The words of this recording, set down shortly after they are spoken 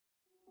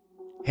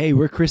Hey,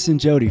 we're Chris and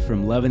Jody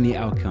from Loving the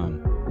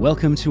Outcome.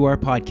 Welcome to our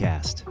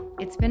podcast.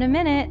 It's been a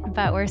minute,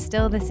 but we're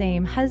still the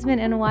same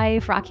husband and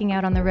wife rocking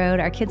out on the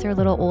road. Our kids are a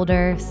little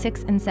older,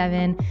 6 and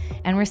 7,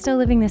 and we're still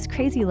living this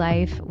crazy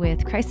life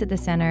with Christ at the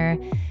center,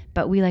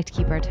 but we like to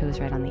keep our toes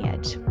right on the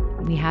edge.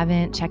 We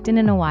haven't checked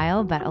in a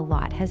while, but a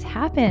lot has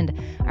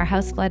happened. Our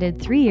house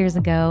flooded 3 years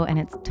ago, and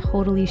it's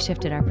totally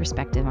shifted our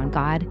perspective on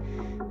God,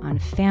 on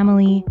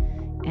family,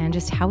 and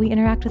just how we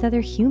interact with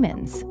other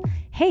humans.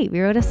 Hey,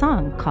 we wrote a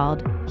song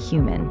called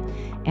Human,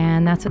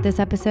 and that's what this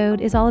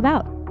episode is all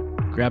about.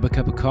 Grab a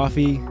cup of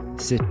coffee,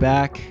 sit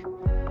back.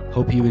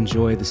 Hope you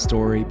enjoy the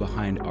story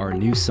behind our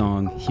new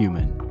song,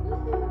 Human.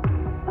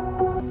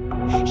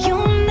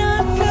 You're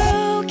not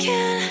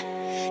broken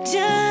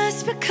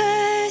just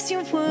because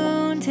you're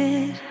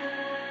wounded.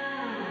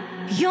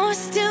 You're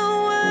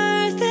still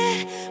worth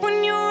it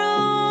when your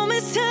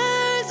almost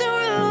turns to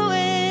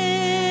ruins.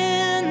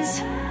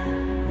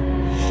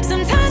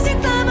 Sometimes you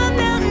climb a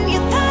mountain you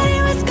thought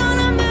it was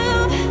gonna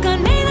move.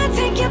 God may not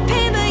take your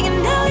pain, but you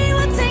know He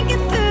will take it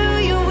through.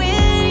 You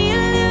win, you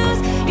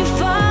lose, you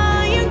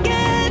fall, you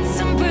get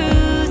some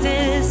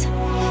bruises.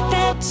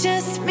 That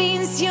just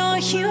means you're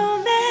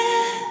human.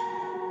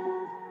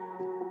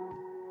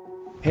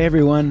 Hey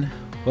everyone,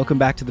 welcome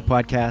back to the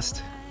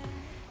podcast.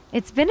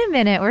 It's been a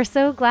minute. We're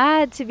so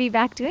glad to be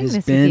back doing this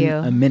with you. It's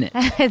been a minute.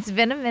 It's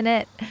been a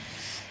minute.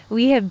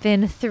 We have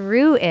been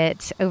through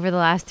it over the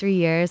last 3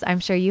 years.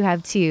 I'm sure you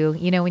have too.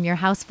 You know, when your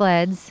house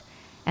floods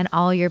and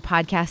all your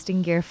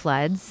podcasting gear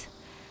floods,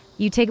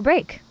 you take a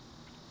break.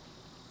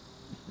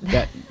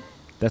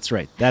 That's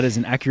right. That is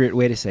an accurate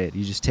way to say it.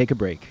 You just take a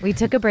break. We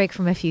took a break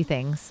from a few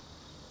things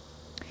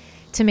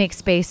to make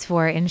space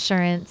for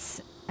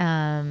insurance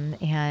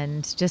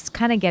and just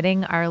kind of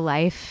getting our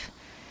life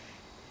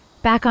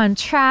back on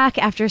track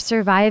after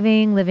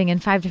surviving, living in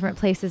 5 different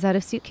places out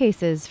of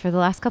suitcases for the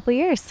last couple of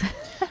years.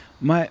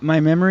 My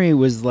memory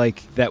was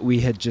like that we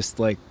had just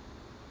like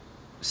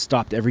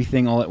stopped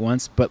everything all at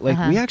once, but like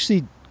we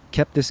actually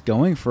kept this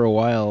going for a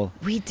while.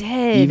 We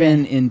did.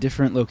 Even in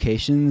different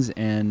locations,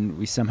 and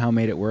we somehow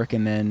made it work.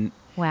 And then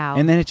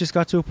it just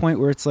got to a point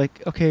where it's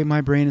like, okay,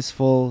 my brain is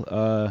full.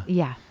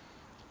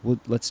 Well,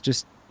 let's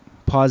just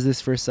pause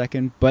this for a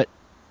second. But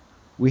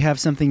we have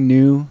something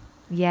new.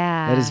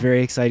 Yeah. That is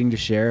very exciting to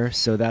share.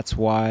 So that's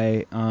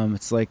why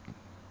it's like,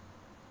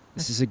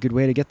 this is a good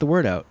way to get the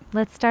word out.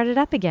 Let's start it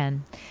up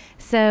again.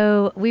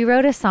 So we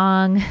wrote a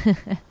song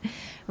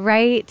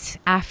right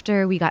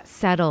after we got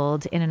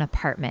settled in an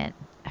apartment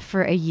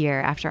for a year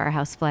after our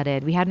house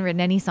flooded. We hadn't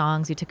written any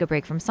songs. We took a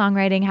break from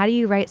songwriting. How do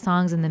you write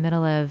songs in the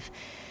middle of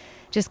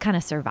just kind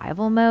of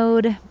survival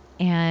mode?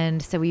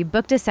 And so we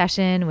booked a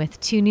session with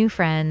 2 new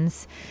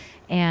friends.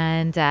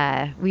 And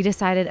we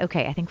decided,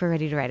 okay, I think we're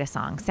ready to write a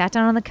song. Sat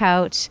down on the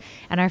couch,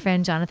 and our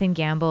friend Jonathan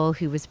Gamble,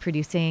 who was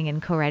producing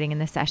and co-writing in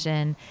the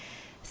session,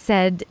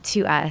 said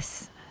to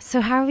us, so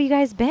how have you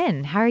guys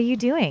been? How are you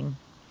doing?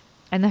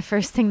 And the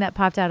first thing that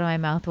popped out of my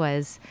mouth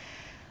was,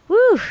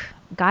 whew,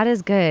 God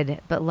is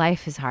good, but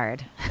life is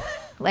hard.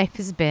 Life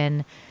has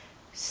been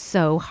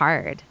so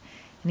hard.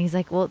 And he's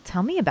like, well,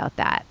 tell me about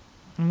that.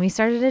 And we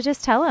started to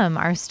just tell him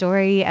our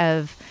story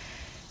of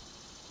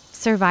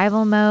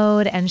survival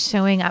mode and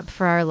showing up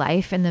for our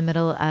life in the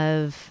middle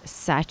of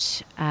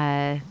such,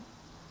 I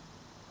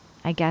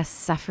guess,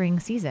 suffering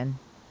season.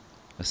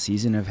 A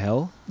season of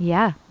hell?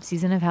 Yeah,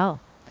 season of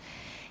hell.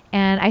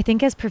 And I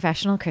think as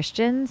professional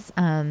Christians,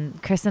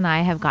 Chris and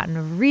I have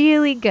gotten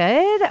really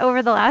good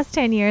over the last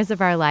 10 years of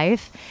our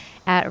life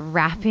at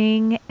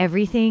wrapping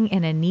everything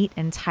in a neat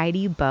and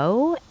tidy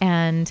bow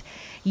and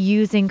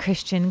using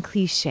Christian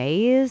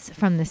cliches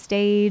from the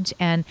stage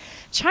and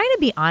trying to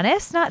be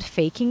honest, not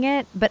faking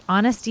it, but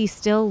honesty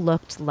still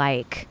looked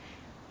like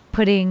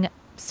putting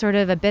sort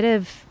of a bit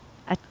of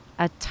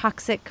a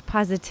toxic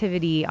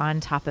positivity on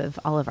top of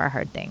all of our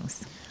hard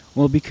things.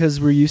 Well, because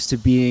we're used to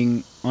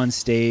being on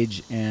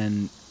stage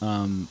and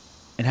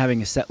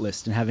having a set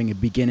list and having a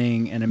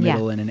beginning and a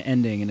middle and an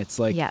ending, and it's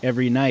like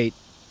every night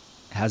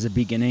has a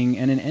beginning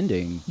and an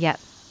ending. Yep.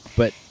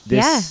 But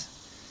this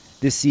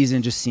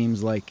season just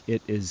seems like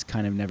it is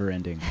kind of never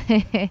ending.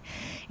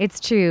 It's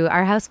true.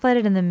 Our house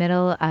flooded in the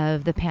middle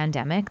of the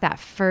pandemic, that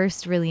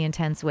first really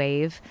intense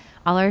wave.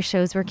 All our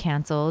shows were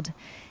canceled.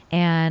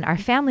 And our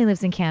family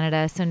lives in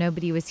Canada, so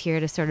nobody was here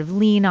to sort of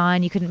lean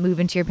on. You couldn't move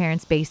into your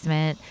parents'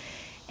 basement.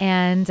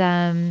 And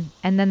then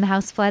the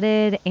house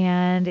flooded,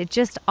 and it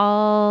just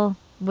all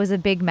was a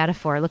big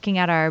metaphor. Looking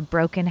at our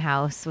broken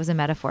house was a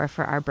metaphor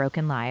for our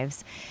broken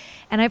lives.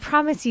 And I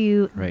promise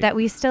you that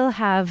we still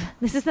have,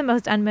 this is the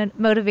most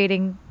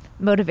motivational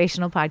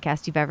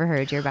podcast you've ever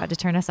heard. You're about to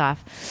turn us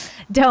off.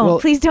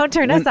 Please don't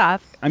turn us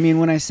off. I mean,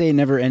 when I say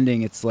never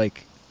ending, it's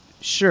like,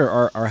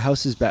 sure, our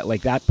house is back.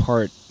 Like that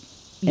part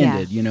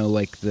ended, you know,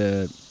 like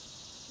the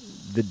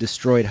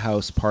destroyed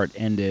house part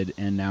ended,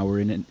 and now we're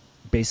in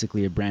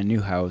basically a brand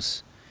new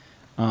house.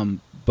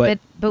 But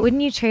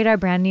wouldn't you trade our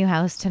brand new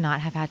house to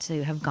not have had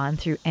to have gone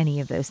through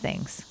any of those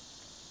things?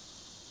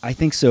 I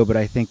think so, but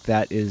I think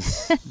that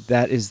is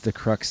the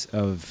crux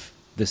of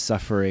the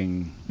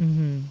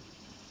suffering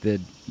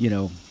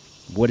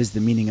what is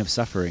the meaning of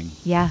suffering?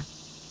 Yeah.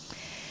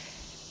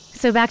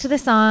 So back to the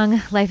song,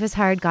 Life is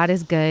Hard, God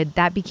is Good.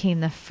 That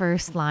became the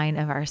first line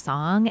of our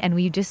song. And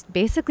we just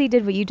basically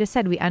did what you just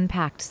said. We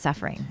unpacked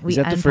suffering. Is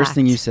that the first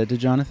thing you said to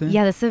Jonathan?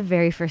 Yeah, that's the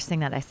very first thing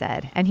that I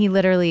said. And he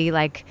literally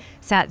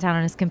sat down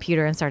on his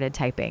computer and started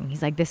typing.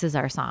 He's like, this is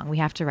our song. We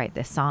have to write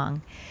this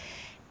song.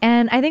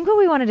 And I think what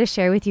we wanted to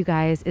share with you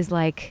guys is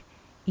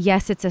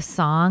yes, it's a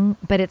song,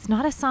 but it's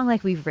not a song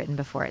like we've written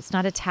before. It's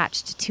not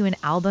attached to an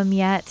album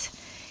yet.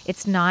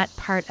 It's not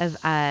part of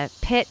a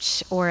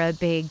pitch or a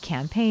big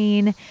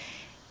campaign.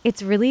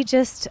 It's really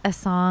just a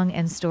song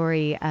and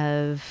story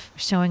of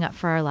showing up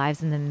for our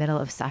lives in the middle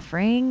of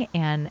suffering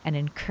and an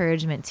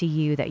encouragement to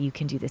you that you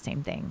can do the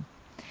same thing.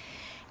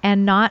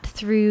 And not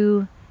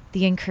through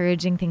the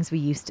encouraging things we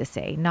used to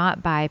say,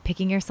 not by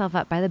picking yourself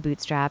up by the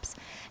bootstraps,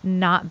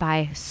 not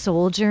by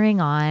soldiering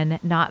on,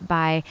 not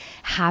by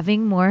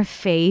having more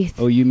faith.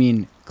 Oh, you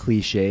mean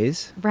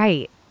cliches?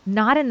 Right.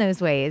 Not in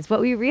those ways.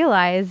 What we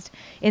realized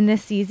in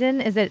this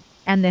season is that,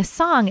 and this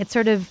song, it's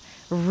sort of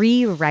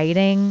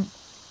rewriting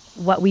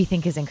what we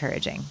think is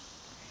encouraging.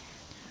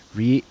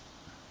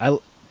 I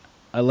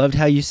loved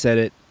how you said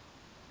it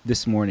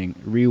this morning,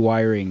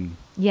 rewiring.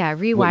 Yeah,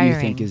 rewiring. What you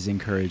think is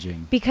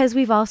encouraging. Because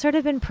we've all sort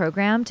of been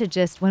programmed to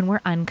just, when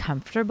we're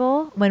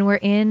uncomfortable, when we're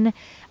in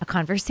a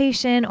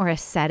conversation or a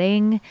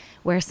setting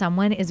where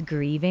someone is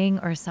grieving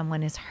or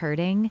someone is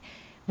hurting,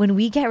 when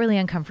we get really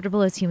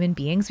uncomfortable as human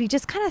beings, we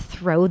just kind of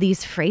throw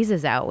these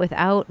phrases out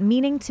without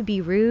meaning to be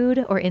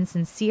rude or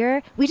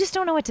insincere. We just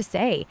don't know what to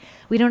say.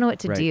 We don't know what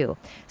to do.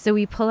 So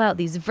we pull out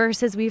these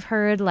verses we've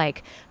heard,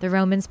 like the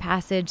Romans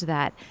passage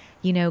that,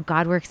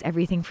 God works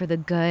everything for the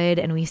good.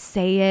 And we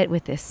say it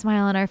with this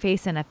smile on our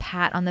face and a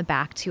pat on the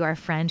back to our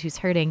friend who's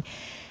hurting.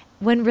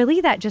 When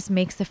really that just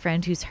makes the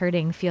friend who's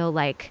hurting feel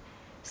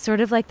sort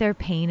of like their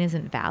pain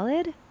isn't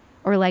valid.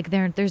 Or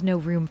there's no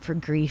room for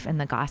grief in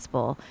the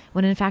gospel,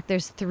 when in fact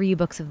there's 3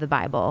 books of the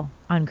Bible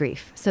on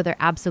grief. So there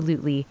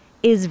absolutely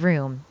is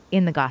room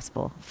in the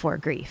gospel for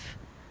grief.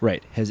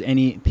 Right. Has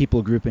any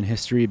people group in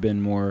history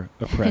been more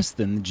oppressed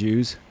than the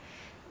Jews?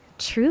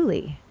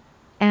 Truly.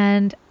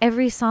 And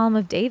every Psalm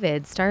of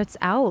David starts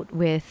out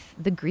with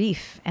the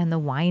grief and the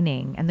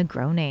whining and the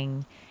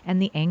groaning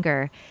and the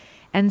anger.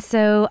 And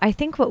so I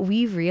think what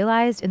we've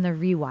realized in the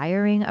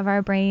rewiring of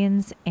our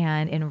brains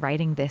and in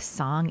writing this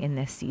song in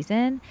this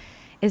season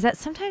is that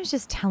sometimes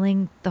just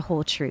telling the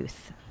whole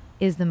truth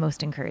is the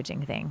most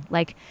encouraging thing.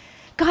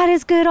 God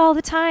is good all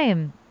the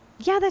time.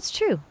 Yeah, that's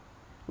true.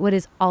 What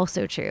is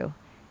also true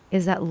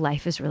is that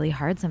life is really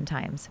hard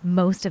sometimes,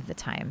 most of the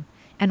time,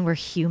 and we're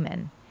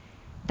human.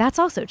 That's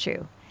also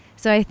true.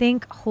 So I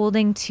think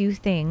holding 2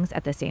 things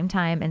at the same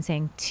time and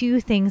saying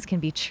 2 things can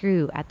be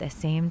true at the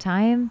same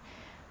time,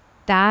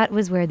 that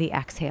was where the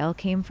exhale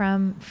came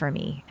from for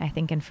me, I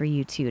think, and for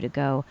you too, to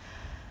go,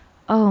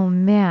 oh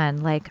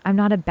man, I'm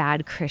not a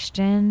bad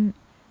Christian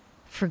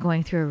for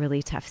going through a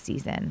really tough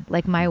season.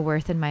 My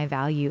worth and my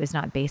value is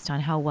not based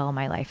on how well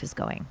my life is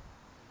going.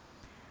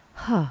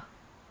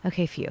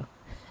 Okay, phew.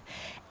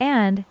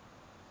 And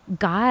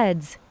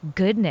God's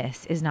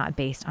goodness is not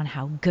based on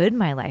how good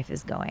my life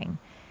is going.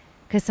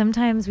 Because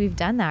sometimes we've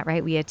done that,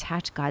 right? We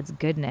attach God's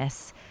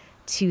goodness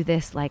to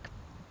this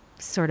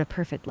sort of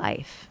perfect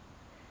life.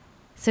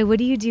 So what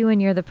do you do when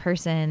you're the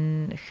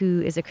person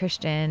who is a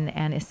Christian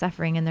and is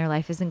suffering and their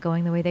life isn't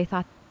going the way they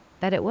thought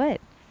that it would?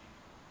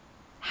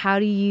 How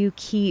do you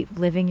keep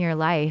living your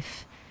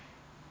life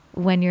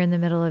when you're in the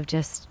middle of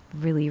just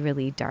really,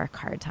 really dark,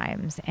 hard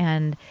times?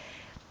 And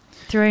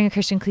throwing a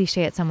Christian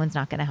cliche at someone's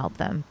not going to help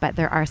them, but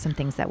there are some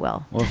things that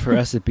will. Well, for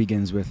us, it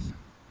begins with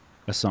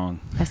a song.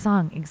 A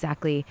song,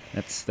 exactly.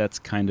 That's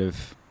kind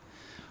of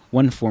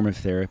one form of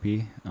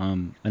therapy.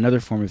 Another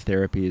form of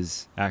therapy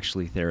is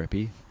actually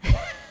therapy.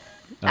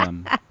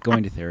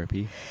 Going to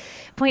therapy.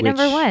 Point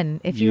number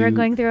 1, if you are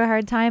going through a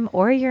hard time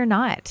or you're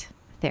not,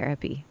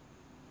 therapy.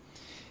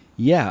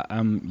 Yeah,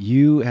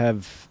 you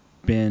have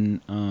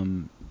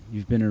been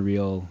you've been a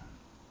real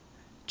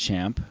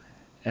champ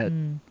at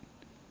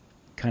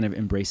kind of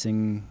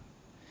embracing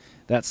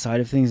that side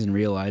of things and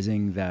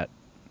realizing that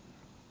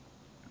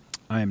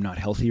I am not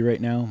healthy right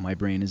now. My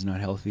brain is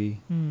not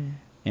healthy.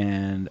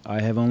 And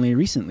I have only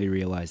recently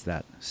realized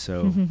that.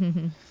 So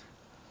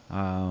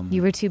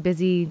you were too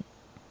busy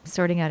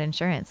sorting out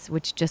insurance,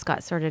 which just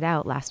got sorted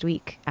out last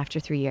week after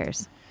 3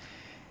 years.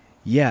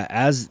 Yeah,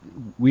 as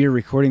we are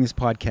recording this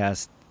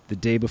podcast, the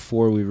day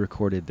before we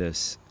recorded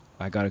this,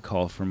 I got a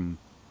call from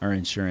our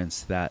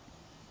insurance that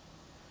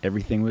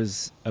everything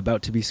was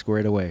about to be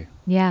squared away.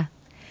 Yeah.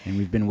 And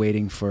we've been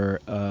waiting for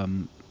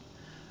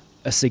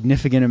a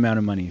significant amount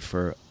of money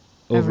for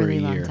over a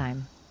year. Long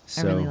time.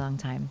 So, a really long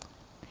time.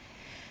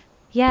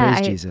 Yeah.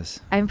 Praise Jesus.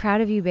 I'm proud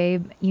of you,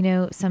 babe.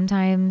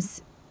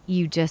 Sometimes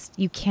you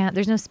can't,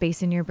 there's no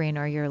space in your brain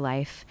or your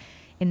life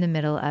in the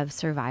middle of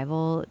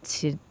survival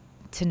to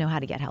know how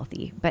to get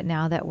healthy. But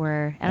now that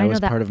that was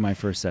part of my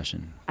first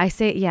session. I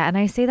say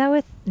that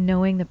with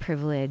knowing the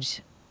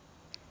privilege,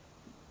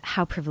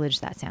 how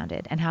privileged that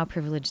sounded and how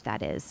privileged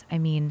that is. I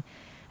mean,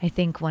 I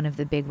think one of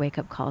the big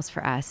wake-up calls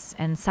for us,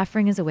 and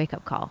suffering is a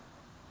wake-up call,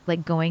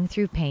 like going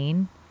through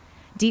pain,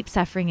 deep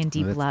suffering and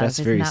deep love. That's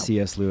very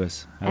C.S.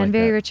 Lewis. And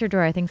very Richard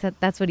Rohr. I think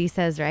that's what he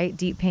says, right?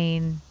 Deep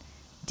pain,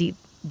 deep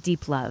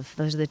love.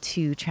 Those are the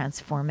two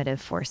transformative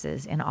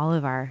forces in all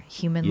of our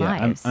human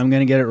lives. I'm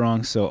going to get it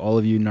wrong, so all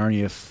of you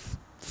Narnia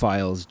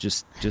files,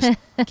 just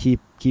keep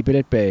it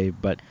at bay.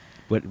 But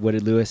what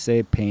did Lewis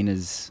say? Pain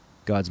is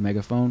God's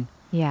megaphone?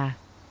 Yeah.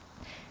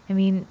 I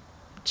mean,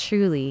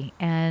 truly.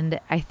 And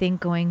I think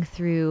going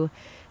through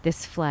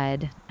this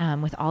flood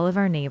with all of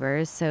our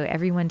neighbors, so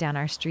everyone down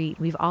our street,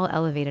 we've all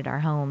elevated our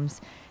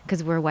homes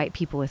because we're white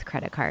people with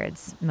credit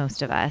cards,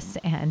 most of us,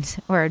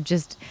 or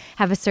just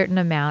have a certain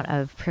amount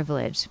of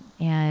privilege.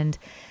 And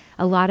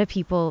a lot of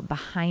people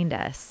behind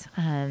us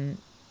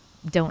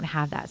don't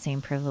have that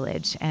same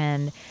privilege.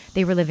 And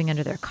they were living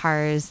under their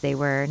cars. They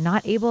were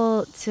not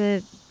able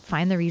to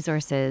find the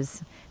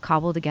resources,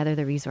 cobble together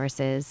the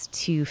resources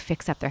to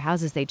fix up their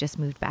houses. They just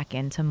moved back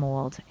into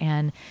mold.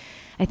 And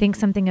I think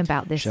something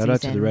about this Shout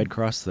out to the Red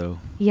Cross, though.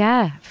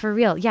 Yeah, for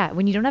real. Yeah,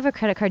 when you don't have a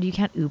credit card, you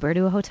can't Uber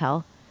to a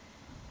hotel.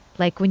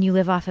 Like when you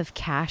live off of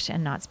cash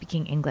and not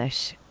speaking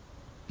English,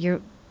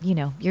 you're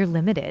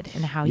limited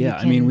in how you can. Yeah,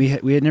 I mean, we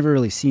had never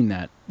really seen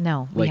that.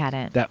 No, we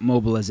hadn't. That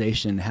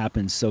mobilization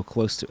happened so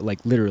close to,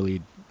 like,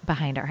 literally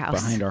behind our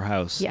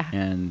house. Yeah.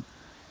 And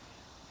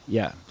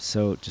yeah,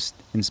 so just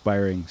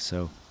inspiring.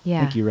 So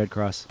thank you, Red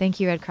Cross. Thank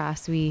you, Red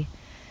Cross. We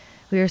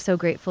are so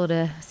grateful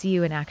to see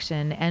you in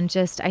action. And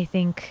just, I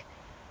think,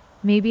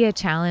 maybe a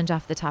challenge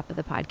off the top of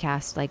the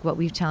podcast, like what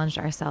we've challenged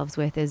ourselves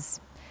with is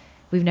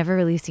we've never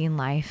really seen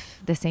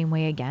life the same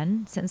way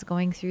again since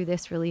going through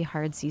this really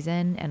hard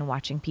season and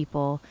watching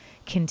people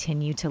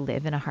continue to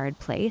live in a hard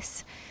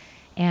place.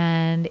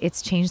 And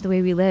it's changed the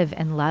way we live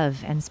and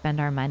love and spend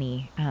our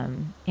money.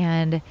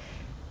 And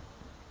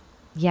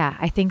yeah,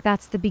 I think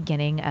that's the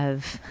beginning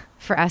of,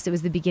 for us, it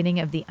was the beginning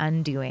of the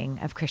undoing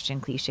of Christian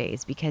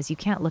cliches, because you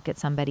can't look at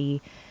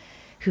somebody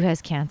who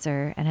has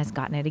cancer and has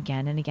gotten it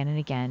again and again and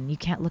again. You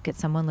can't look at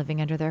someone living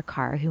under their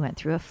car who went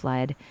through a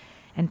flood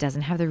and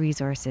doesn't have the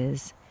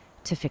resources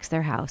to fix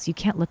their house. You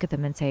can't look at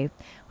them and say,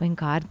 when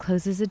God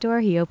closes a door,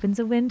 he opens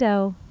a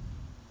window.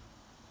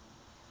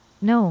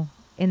 No,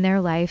 in their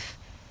life,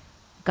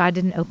 God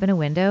didn't open a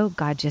window.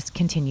 God just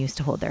continues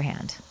to hold their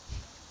hand.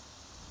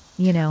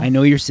 I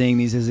know you're saying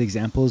these as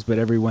examples, but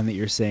every one that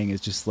you're saying is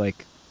just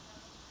like,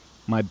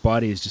 my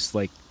body is just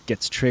like,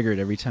 gets triggered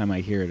every time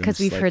I hear it.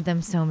 Because we've heard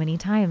them so many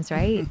times,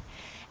 right?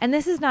 And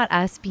this is not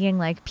us being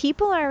like,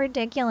 people are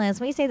ridiculous.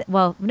 We say that.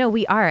 Well, no,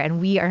 we are.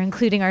 And we are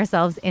including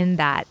ourselves in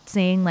that,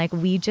 saying like,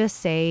 we just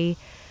say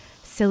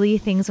silly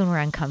things when we're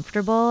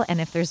uncomfortable.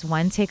 And if there's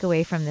one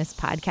takeaway from this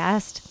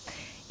podcast,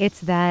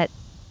 it's that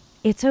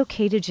it's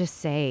okay to just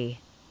say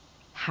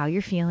how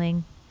you're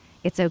feeling.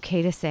 It's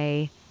okay to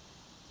say,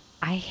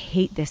 I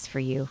hate this for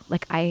you.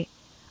 Like I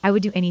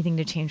would do anything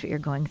to change what you're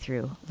going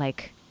through.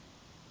 Like,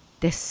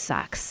 this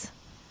sucks.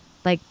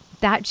 Like,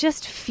 that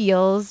just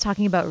feels,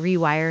 talking about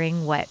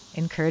rewiring what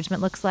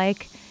encouragement looks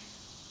like,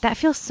 that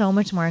feels so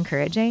much more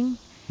encouraging.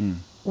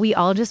 We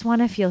all just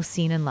want to feel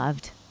seen and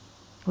loved.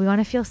 We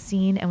want to feel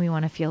seen and we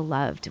want to feel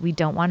loved. We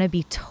don't want to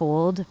be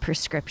told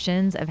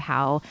prescriptions of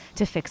how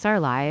to fix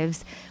our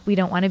lives. We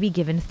don't want to be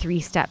given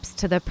 3 steps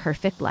to the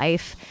perfect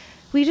life.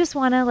 We just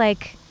want to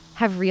like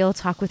have real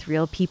talk with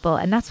real people.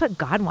 And that's what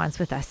God wants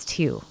with us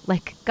too.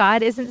 Like,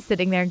 God isn't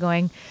sitting there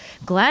going,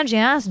 glad you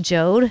asked,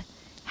 Jode,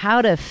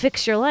 how to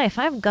fix your life.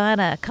 I've got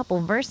a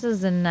couple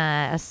verses and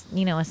a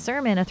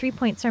sermon, a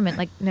 3-point sermon.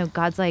 Like, no,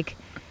 God's like,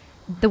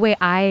 the way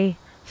I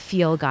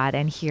feel God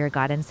and hear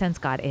God and sense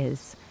God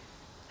is,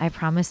 I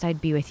promised I'd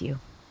be with you.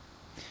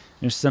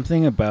 There's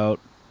something about,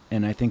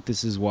 and I think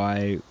this is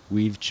why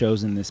we've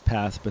chosen this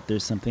path, but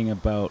there's something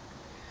about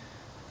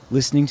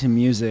listening to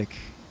music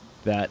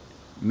that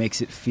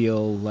makes it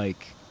feel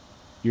like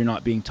you're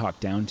not being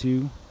talked down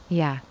to.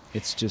 Yeah.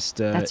 It's just...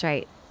 that's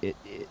right.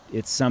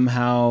 It's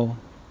somehow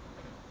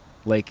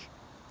like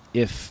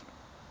if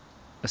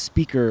a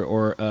speaker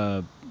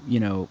or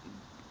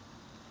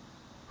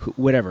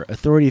whatever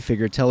authority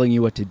figure telling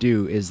you what to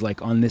do is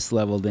like on this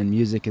level, then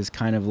music is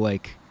kind of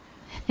like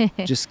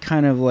just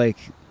kind of like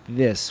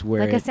this,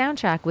 where like a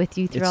soundtrack with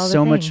you through all the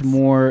so things. Much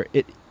more.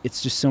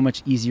 It's just so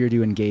much easier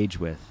to engage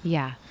with.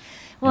 Yeah.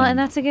 Well, and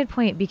that's a good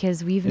point,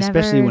 because we've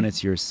especially when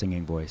it's your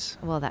singing voice.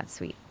 Well, that's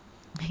sweet.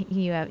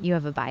 You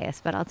have a bias,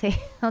 but I'll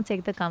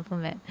take the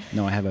compliment.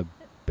 No, I have a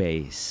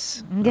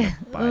bass. Not a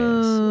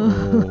bias.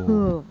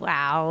 Ooh,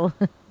 wow.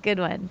 Good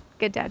one.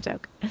 Good dad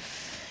joke.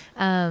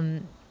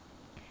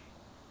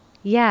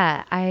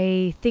 Yeah,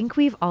 I think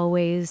we've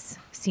always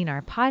seen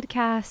our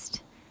podcast,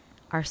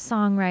 our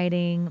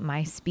songwriting,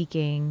 my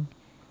speaking,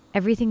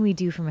 everything we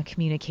do from a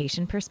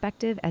communication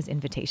perspective as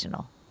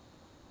invitational.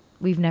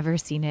 We've never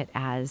seen it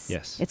as,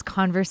 it's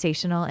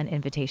conversational and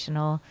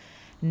invitational,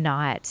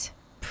 not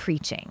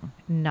preaching,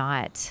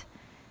 not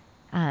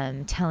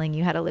telling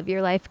you how to live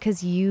your life,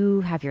 because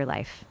you have your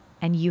life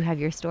and you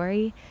have your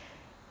story.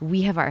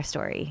 We have our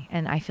story.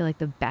 And I feel like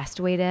the best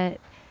way to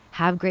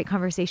have great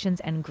conversations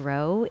and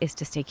grow is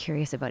to stay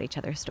curious about each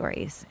other's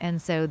stories.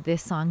 And so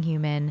this song,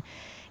 Human,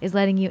 is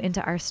letting you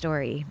into our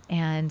story.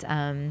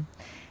 And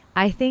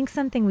I think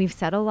something we've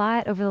said a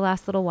lot over the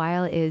last little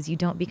while is you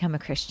don't become a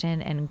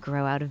Christian and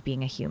grow out of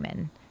being a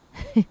human.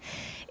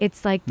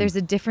 It's like there's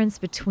a difference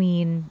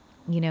between,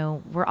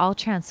 we're all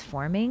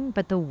transforming,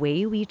 but the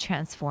way we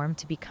transform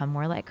to become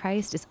more like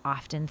Christ is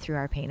often through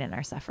our pain and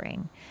our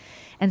suffering.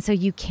 And so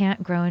you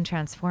can't grow and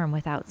transform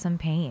without some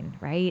pain,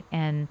 right?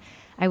 And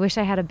I wish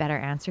I had a better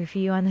answer for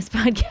you on this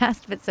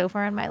podcast, but so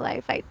far in my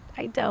life, I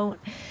don't.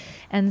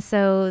 And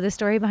so the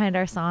story behind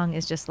our song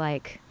is just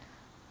like,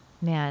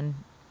 man,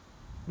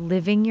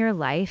 living your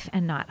life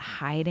and not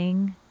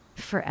hiding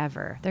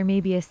forever. There may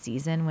be a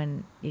season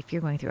when, if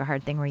you're going through a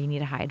hard thing, where you need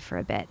to hide for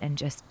a bit and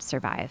just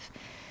survive.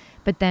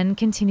 But then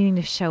continuing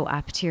to show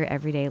up to your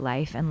everyday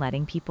life and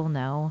letting people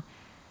know,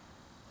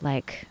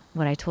 like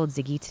what I told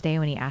Ziggy today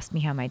when he asked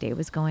me how my day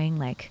was going,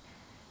 like,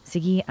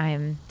 Ziggy,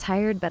 I'm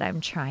tired, but I'm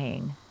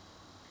trying.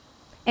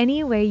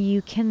 Any way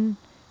you can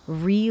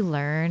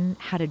relearn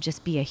how to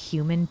just be a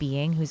human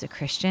being who's a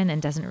Christian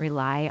and doesn't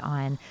rely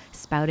on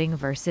spouting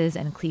verses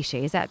and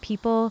cliches at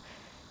people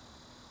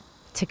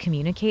to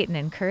communicate and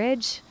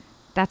encourage,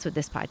 that's what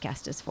this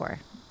podcast is for.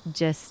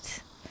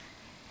 Just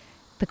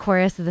the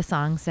chorus of the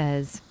song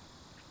says,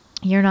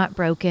 you're not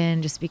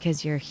broken just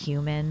because you're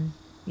human.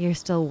 You're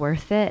still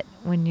worth it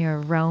when your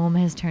Rome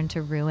has turned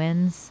to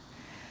ruins.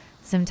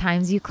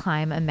 Sometimes you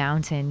climb a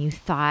mountain you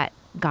thought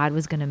God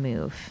was going to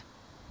move.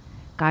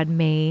 God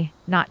may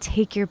not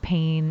take your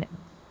pain,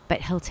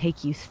 but he'll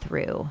take you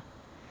through.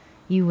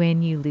 You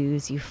win, you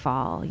lose, you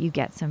fall, you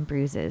get some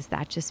bruises.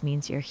 That just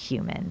means you're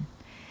human.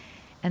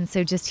 And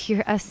so just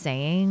hear us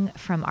saying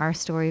from our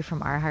story,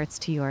 from our hearts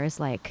to yours,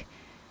 like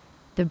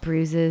the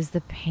bruises,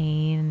 the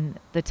pain,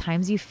 the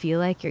times you feel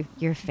like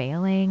you're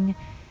failing,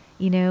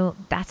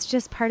 that's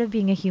just part of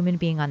being a human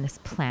being on this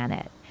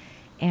planet.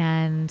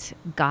 And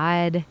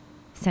God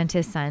sent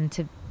his son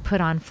to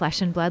put on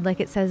flesh and blood, like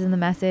it says in the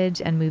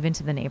message, and move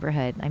into the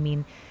neighborhood. I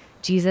mean,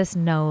 Jesus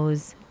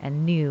knows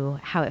and knew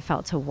how it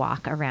felt to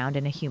walk around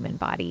in a human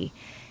body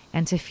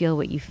and to feel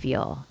what you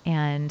feel.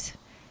 And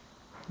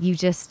you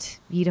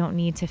don't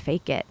need to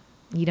fake it.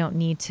 You don't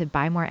need to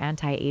buy more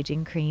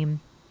anti-aging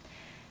cream,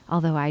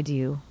 although I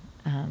do.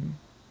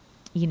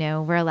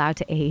 We're allowed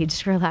to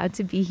age, we're allowed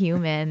to be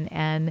human,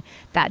 and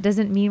that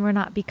doesn't mean we're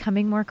not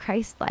becoming more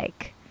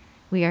Christ-like.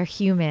 We are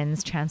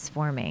humans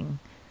transforming,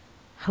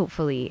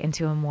 hopefully,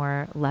 into a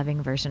more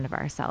loving version of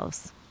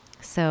ourselves.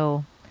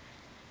 So,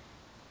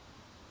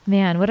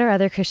 man, what are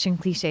other Christian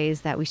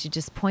cliches that we should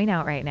just point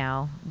out right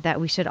now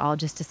that we should all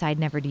just decide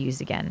never to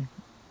use again?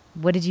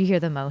 What did you hear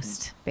the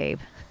most, babe?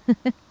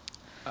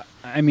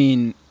 I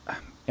mean,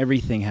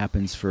 everything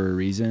happens for a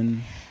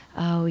reason.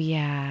 Oh,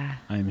 yeah.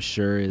 I'm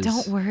sure is...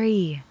 Don't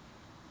worry.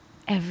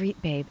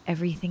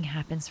 Everything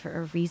happens for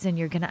a reason.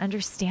 You're going to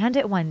understand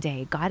it one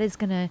day. God is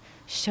going to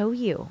show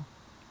you.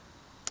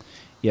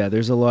 Yeah,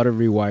 there's a lot of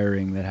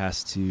rewiring that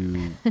has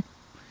to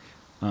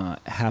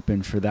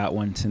happen for that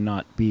one to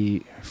not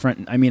be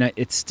front. I mean,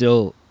 it's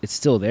still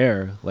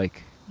there.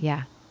 Like,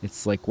 yeah,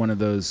 it's like one of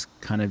those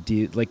kind of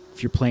like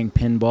if you're playing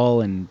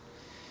pinball, and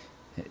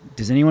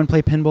does anyone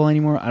play pinball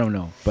anymore? I don't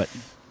know, but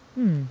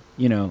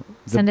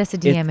send us a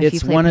DM if you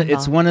play pinball.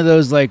 It's one of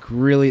those like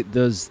really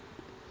those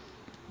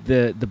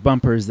the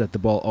bumpers that the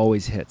ball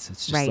always hits.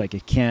 It's just like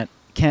it can't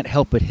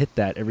help but hit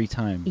that every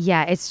time.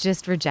 Yeah, it's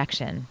just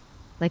rejection.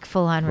 Like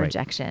full on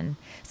rejection.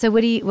 So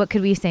what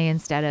could we say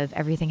instead of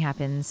everything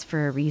happens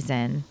for a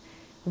reason?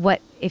 What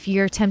if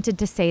you're tempted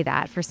to say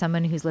that for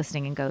someone who's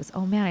listening and goes,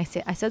 "Oh man,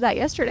 I said that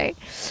yesterday."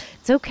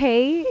 It's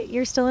okay.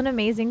 You're still an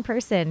amazing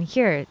person.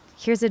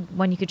 Here's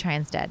one you could try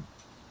instead.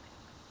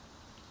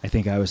 I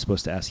think I was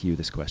supposed to ask you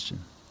this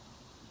question.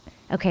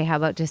 Okay, how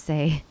about just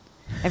say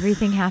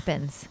everything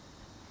happens.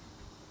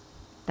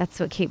 That's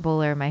what Kate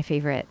Bowler, my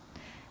favorite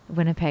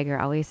Winnipegger,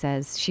 always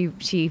says.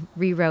 She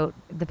rewrote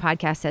the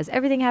podcast, says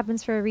everything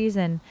happens for a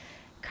reason,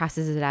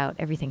 crosses it out,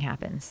 everything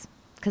happens,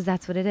 because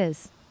that's what it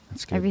is.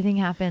 That's good. Everything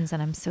happens,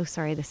 and I'm so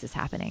sorry this is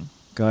happening.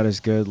 God is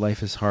good,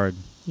 life is hard.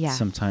 Yeah,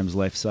 sometimes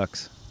life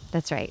sucks.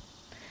 That's right.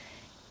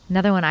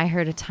 Another one I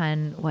heard a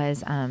ton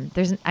was I'm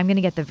going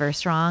to get the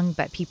verse wrong,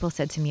 but people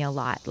said to me a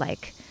lot,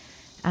 like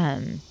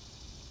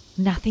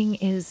nothing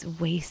is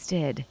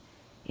wasted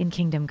in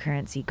kingdom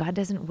currency. God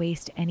doesn't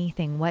waste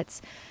anything.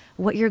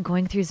 What you're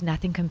going through is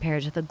nothing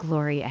compared to the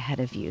glory ahead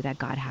of you that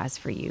God has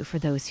for you, for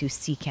those who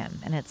seek him.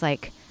 And it's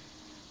like,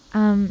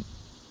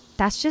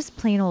 that's just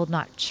plain old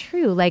not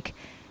true. Like,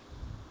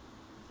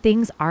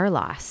 things are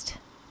lost.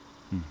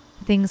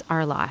 Things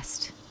are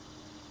lost.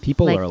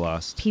 People are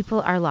lost.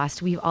 People are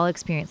lost. We've all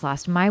experienced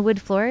lost. My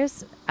wood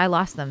floors, I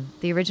lost them.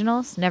 The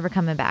originals, never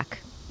coming back.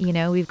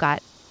 We've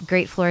got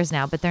great floors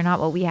now, but they're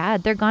not what we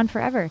had. They're gone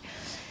forever.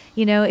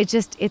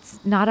 It's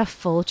not a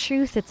full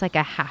truth. It's like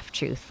a half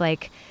truth.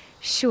 Like,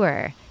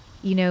 sure,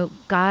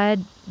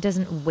 God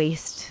doesn't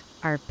waste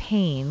our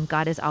pain.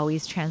 God is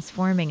always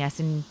transforming us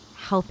and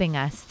helping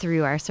us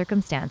through our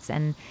circumstance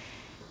and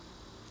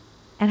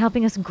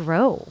helping us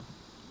grow.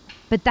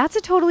 But that's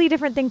a totally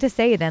different thing to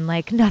say than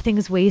like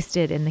nothing's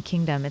wasted in the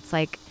kingdom. It's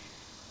like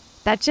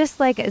that just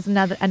like is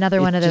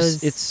another one of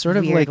those. It's sort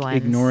of like ones.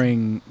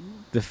 ignoring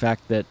the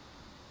fact that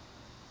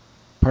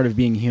part of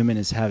being human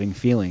is having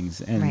feelings.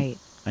 And right.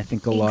 I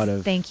think a lot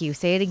of... Thank you.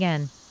 Say it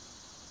again.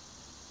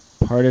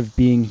 Part of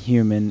being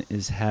human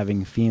is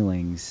having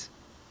feelings.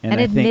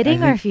 And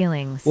admitting our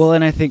feelings. Well,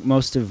 and I think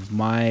most of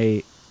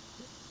my...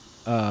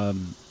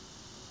 and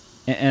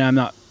I'm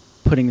not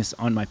putting this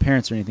on my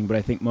parents or anything, but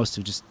I think most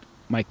of just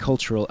my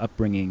cultural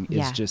upbringing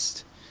is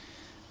just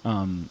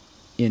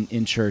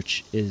in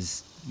church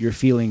is your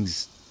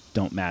feelings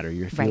don't matter.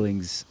 Your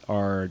feelings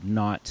are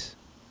not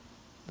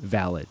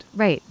valid.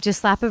 Right. Just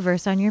slap a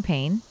verse on your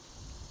pain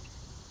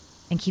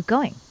and keep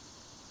going.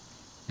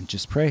 And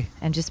just pray.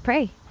 And just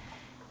pray.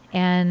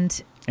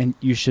 And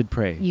you should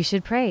pray. You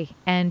should pray.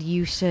 And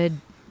you should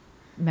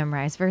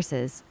memorize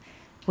verses.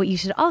 What you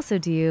should also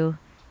do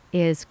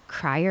is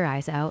cry your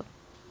eyes out,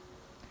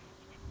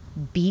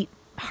 beat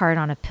hard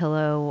on a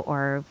pillow,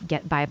 or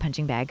buy a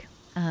punching bag.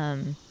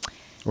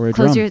 Or a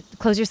drum.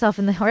 Close yourself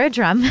in or a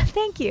drum.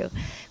 Thank you.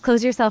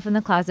 Close yourself in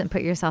the closet and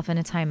put yourself in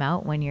a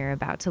timeout when you're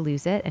about to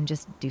lose it, and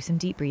just do some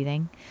deep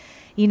breathing.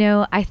 You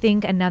know, I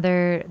think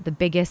the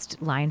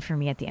biggest line for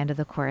me at the end of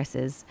the chorus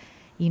is,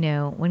 you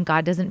know, when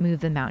God doesn't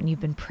move the mountain,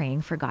 you've been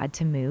praying for God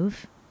to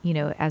move. You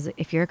know,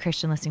 if you're a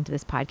Christian listening to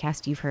this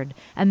podcast, you've heard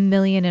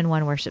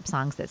 1,000,001 worship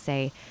songs that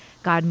say,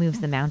 God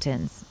moves the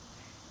mountains.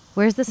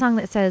 Where's the song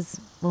that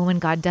says, well, when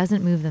God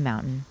doesn't move the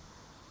mountain,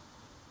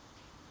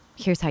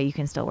 here's how you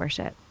can still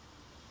worship?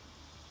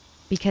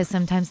 Because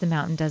sometimes the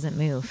mountain doesn't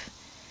move.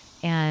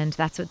 And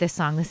that's what this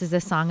is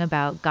a song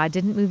about. God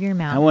didn't move your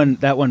mountain.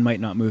 That one might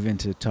not move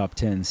into top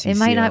 10 CCLI. It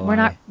might not.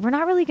 We're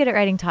not really good at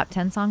writing top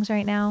 10 songs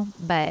right now,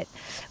 but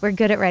we're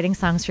good at writing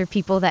songs for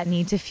people that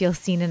need to feel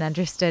seen and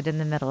understood in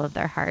the middle of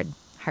their hard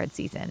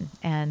season.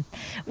 And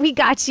we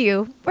got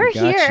you. We're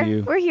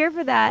here. We're here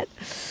for that.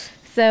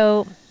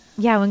 So,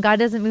 yeah, when God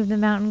doesn't move the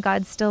mountain,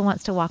 God still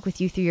wants to walk with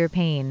you through your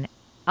pain.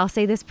 I'll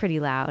say this pretty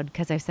loud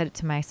because I've said it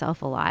to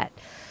myself a lot.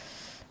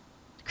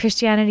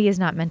 Christianity is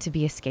not meant to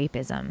be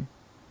escapism.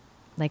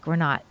 Like, we're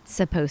not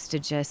supposed to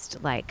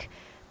just like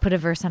put a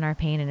verse on our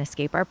pain and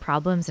escape our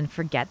problems and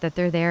forget that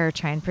they're there or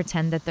try and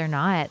pretend that they're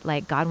not.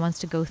 Like, God wants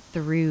to go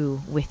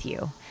through with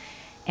you.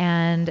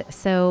 And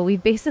so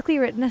we've basically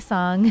written a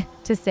song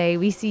to say,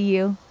 we see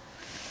you.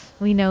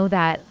 We know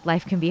that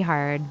life can be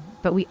hard,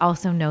 but we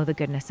also know the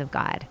goodness of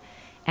God.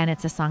 And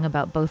it's a song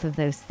about both of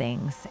those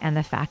things, and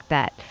the fact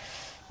that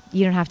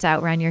you don't have to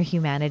outrun your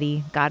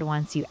humanity. God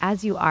wants you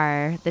as you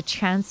are, the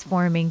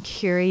transforming,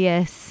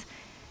 curious,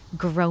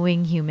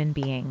 growing human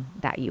being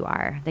that you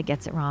are, that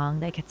gets it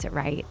wrong, that gets it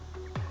right.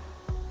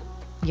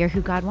 You're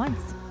who God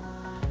wants.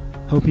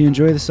 Hope you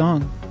enjoy the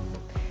song.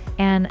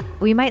 And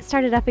we might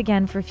start it up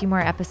again for a few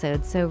more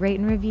episodes. So rate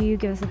and review,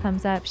 give us a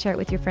thumbs up, share it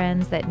with your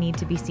friends that need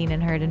to be seen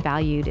and heard and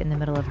valued in the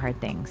middle of hard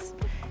things.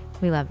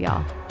 We love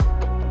y'all.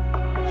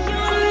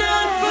 You're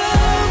not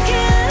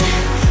broken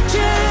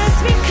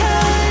just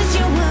because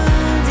you're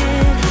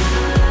wounded.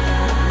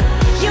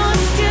 You're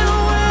still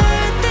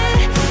worth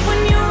it when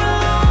your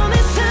home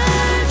is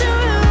turned to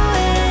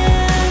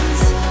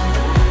ruins.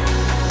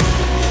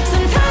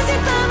 Sometimes you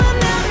climb a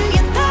mountain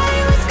you thought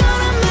it was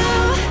gonna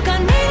move.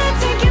 God may not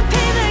take your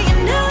pain, but you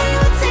know He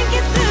will take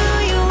you through.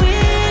 You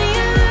win,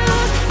 you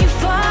lose, you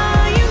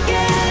fall, you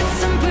get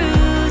some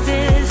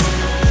bruises.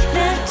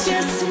 That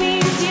just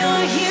means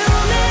you're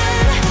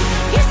human.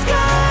 Your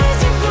scars,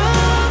 your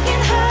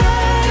broken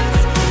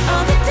hearts,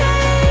 all the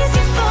days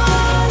you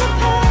fall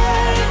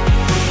apart.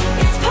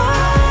 It's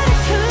part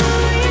of who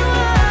you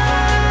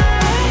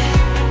are.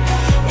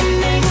 It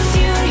makes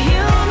you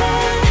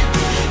human.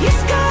 Your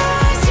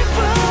scars, your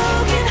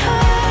broken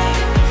heart,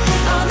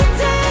 all the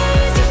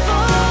days you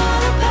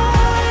fall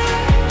apart.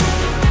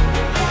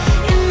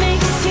 It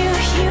makes you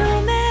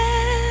human.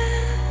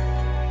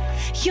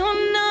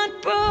 You're not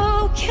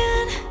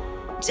broken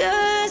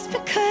just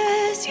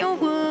because you're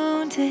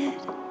wounded.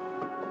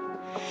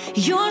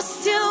 You're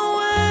still